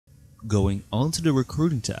Going onto the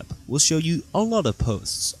recruiting tab will show you a lot of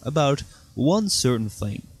posts about one certain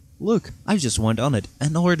thing. Look, I just went on it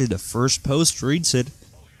and already the first post reads it,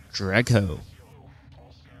 Draco.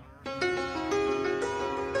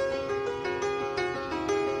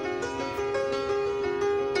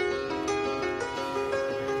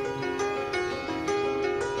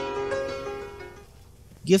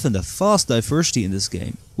 Given the vast diversity in this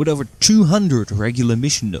game, with over 200 regular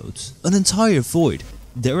mission nodes, an entire void,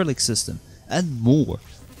 derelict system, and more,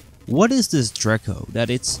 what is this Draco that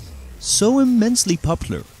it's so immensely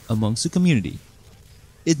popular amongst the community?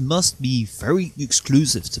 It must be very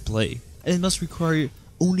exclusive to play, and it must require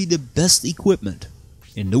only the best equipment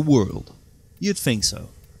in the world. You'd think so,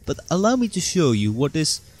 but allow me to show you what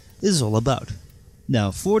this is all about.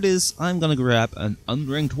 Now for this I'm gonna grab an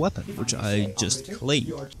unranked weapon, which I just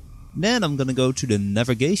claimed. Then I'm gonna go to the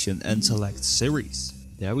navigation and select series.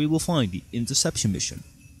 There we will find the interception mission,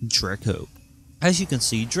 Draco. As you can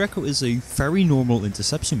see, Draco is a very normal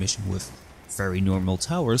interception mission with very normal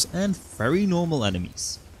towers and very normal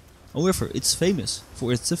enemies. However, it's famous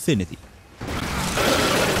for its affinity.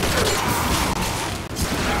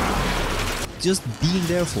 Just being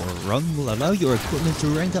there for a run will allow your equipment to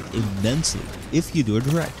rank up immensely if you do it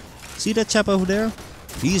right. See that chap over there?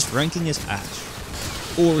 He's ranking his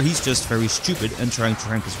Ash. Or he's just very stupid and trying to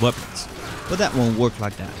rank his weapons. But that won't work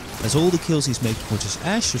like that, as all the kills he's making with his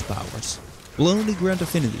Ash's powers will only grant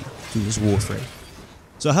affinity to his Warframe.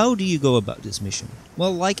 So how do you go about this mission?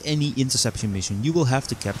 Well, like any interception mission, you will have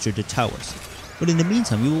to capture the towers. But in the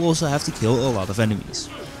meantime, you will also have to kill a lot of enemies,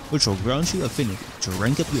 which will grant you affinity to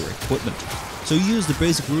rank up your equipment. So use the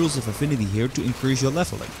basic rules of affinity here to increase your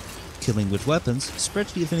leveling. Killing with weapons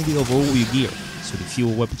spreads the affinity over all your gear, so the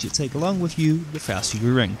fewer weapons you take along with you, the faster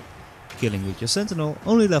you rank. Killing with your Sentinel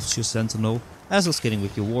only levels your Sentinel, as does killing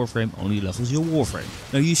with your Warframe only levels your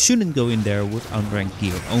Warframe. Now you shouldn't go in there with unranked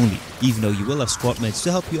gear only, even though you will have squad mates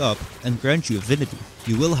to help you up and grant you affinity.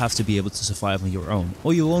 You will have to be able to survive on your own,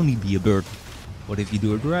 or you'll only be a burden. But if you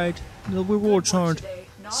do it right, the rewards aren't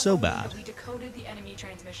so bad. We decoded the enemy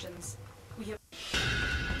transmissions. We have